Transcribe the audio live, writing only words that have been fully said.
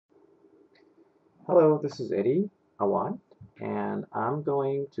Hello, this is Eddie Awad, and I'm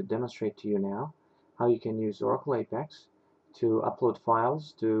going to demonstrate to you now how you can use Oracle Apex to upload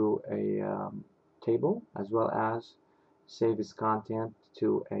files to a table as well as save its content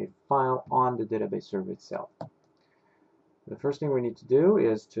to a file on the database server itself. The first thing we need to do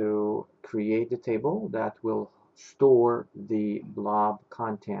is to create the table that will store the blob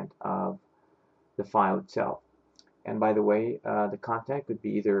content of the file itself. And by the way, the content could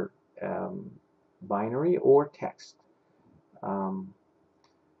be either binary or text. Um,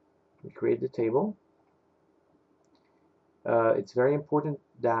 we create the table. It's very important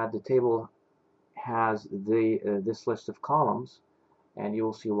that the table has this list of columns, and you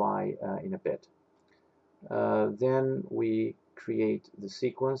will see why in a bit. Then we create the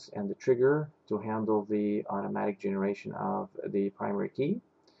sequence and the trigger to handle the automatic generation of the primary key.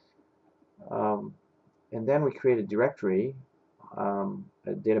 Um, and then we create a directory, a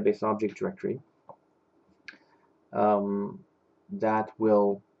database object directory, um, that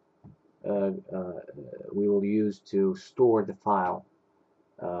uh, uh, we will use to store the file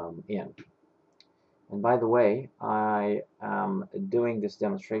in. And by the way, I am doing this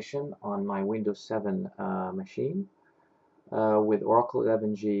demonstration on my Windows 7 machine with Oracle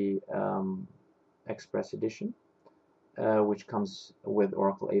 11g Express Edition, which comes with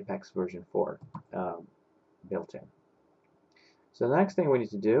Oracle Apex version 4 built in. So the next thing we need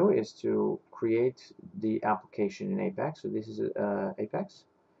to do is to create the application in Apex. So this is Apex.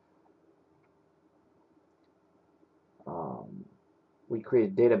 We create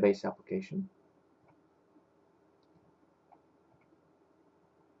a database application.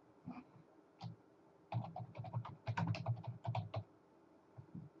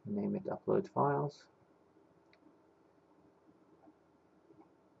 Name it upload files.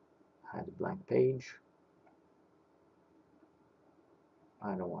 Add a blank page.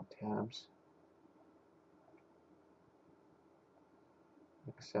 I don't want tabs.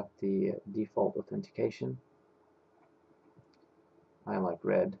 Accept the default authentication. I like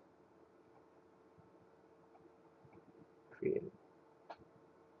red. Created.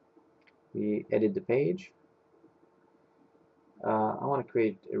 We edit the page. I want to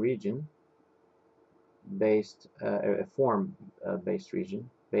create a region based, a form based region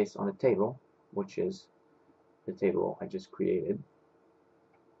based on a table, which is the table I just created.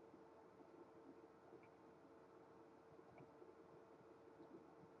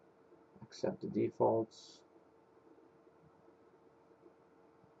 Accept the defaults.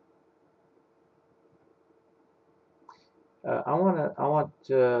 I want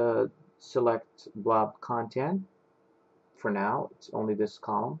to select blob content. For now, it's only this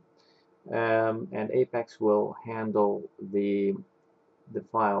column, and Apex will handle the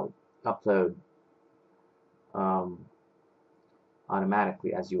file upload um,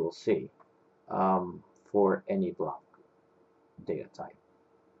 automatically, as you will see, for any block data type.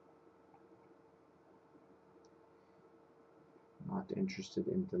 Not interested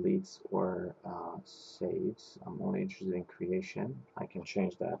in deletes or saves. I'm only interested in creation. I can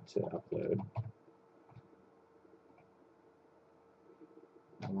change that to upload.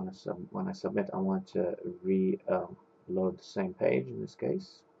 When I submit, I want to reload the same page in this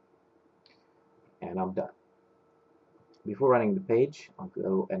case, and I'm done. Before running the page, I'll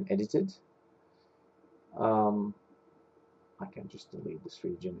go and edit it. I can just delete this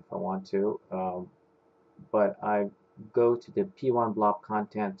region if I want to, but I go to the P1 blob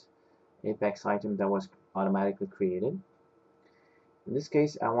content Apex item that was automatically created. In this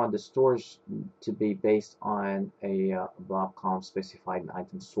case, I want the storage to be based on a blob column specified in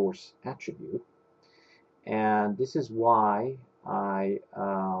item source attribute, and this is why I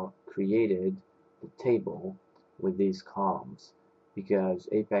created the table with these columns, because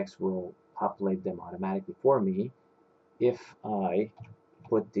Apex will populate them automatically for me if I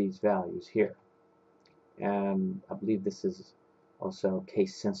put these values here. And I believe this is also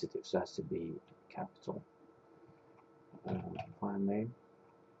case sensitive, so it has to be capital. File name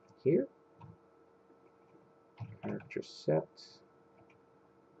here, character set,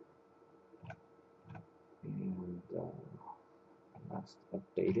 and last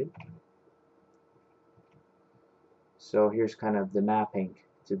updated. So here's kind of the mapping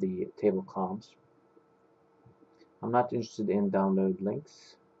to the table columns. I'm not interested in download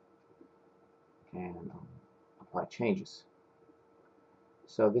links, and apply changes.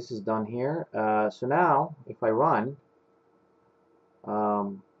 So this is done here. So now if I run,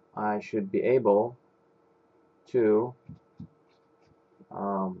 I should be able to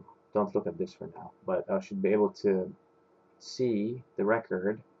don't look at this for now, but I should be able to see the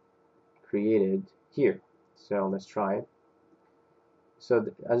record created here. So let's try it. So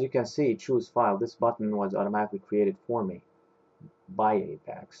as you can see, choose file. This button was automatically created for me by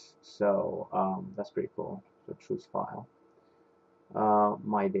Apex. So that's pretty cool. So choose file.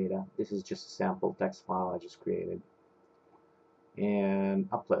 My data. This is just a sample text file I just created. And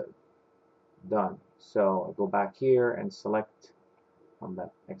upload. Done. So I go back here and select from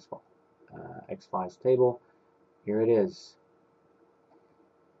that X-Files table. Here it is.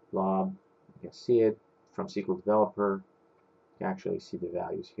 Blob. You can see it from SQL Developer. You can actually see the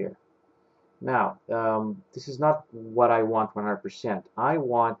values here. Now, this is not what I want 100%. I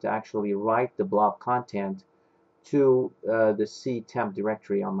want to actually write the blob content to the ctemp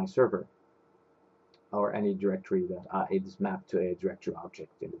directory on my server, or any directory that is mapped to a directory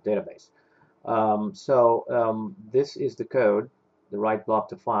object in the database. This is the code. The write blob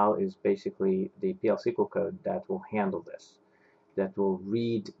to file is basically the PL SQL code that will handle this, that will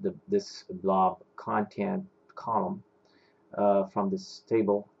read this blob content column from this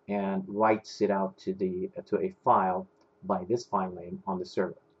table and writes it out to a file by this file name on the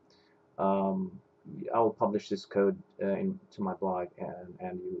server. I will publish this code into my blog,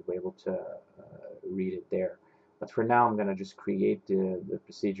 and you'll be able to read it there. But for now, I'm going to just create the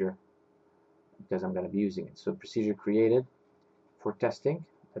procedure because I'm going to be using it. So procedure created for testing.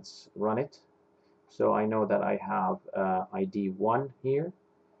 Let's run it. So I know that I have ID 1 here.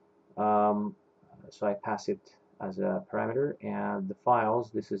 So I pass it as a parameter, and the files,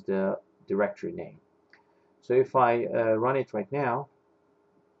 this is the directory name. So if I run it right now,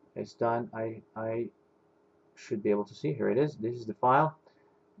 it's done. I should be able to see. Here it is. This is the file.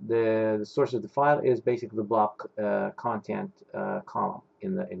 The source of the file is basically the blob content column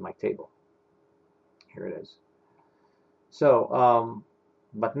in my table. Here it is. So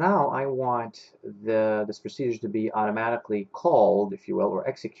but now I want this procedure to be automatically called, if you will, or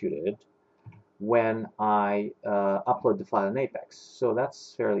executed when I upload the file in Apex. So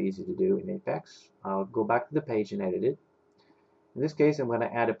that's fairly easy to do in Apex. I'll go back to the page and edit it. In this case, I'm going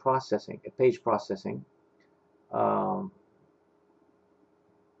to add a page processing.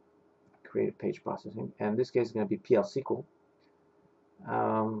 Create a page processing. And in this case, it's going to be PL SQL.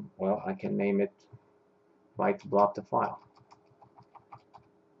 Well, I can name it write blob to file.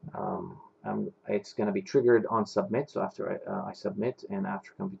 It's going to be triggered on submit, so after I submit and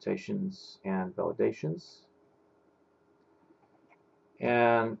after computations and validations.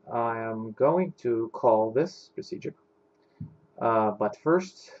 And I am going to call this procedure. But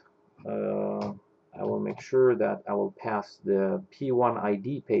first, I will make sure that I will pass the P1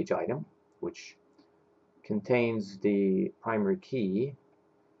 ID page item, which contains the primary key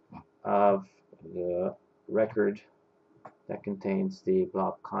of the record that contains the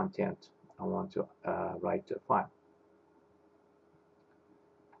blob content I want to write to a file.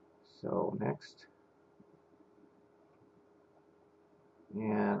 So next,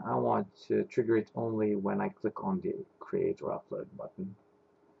 and I want to trigger it only when I click on the create or upload button.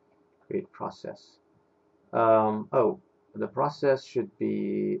 Create process. Oh, the process should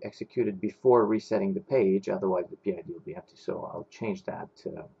be executed before resetting the page, otherwise the PID will be empty. So I'll change that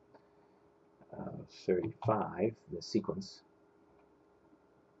to 35, the sequence.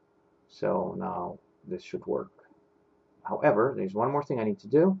 So now this should work. However, there's one more thing I need to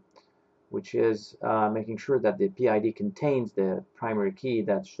do, which is making sure that the PID contains the primary key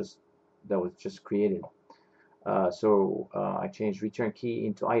that was just created. I changed return key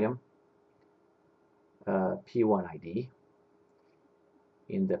into item P1 ID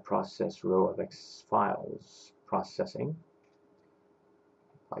in the process row of X-Files processing.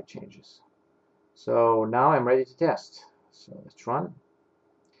 Apply changes. So now I'm ready to test. So let's run.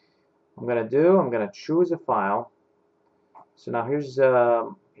 I'm going to choose a file. So now here's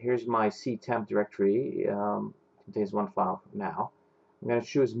my ctemp directory. Contains one file now. I'm going to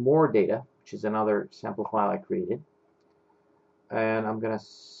choose more data, which is another sample file I created. And I'm going to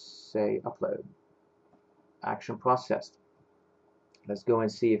say upload. Action processed. Let's go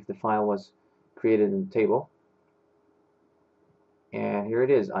and see if the file was created in the table. And here it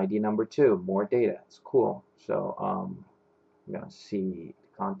is, ID number 2, more data. It's cool. So I'm going to see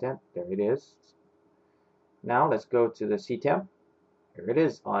the content. There it is. Now let's go to the ctemp. Here it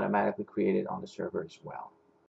is, automatically created on the server as well.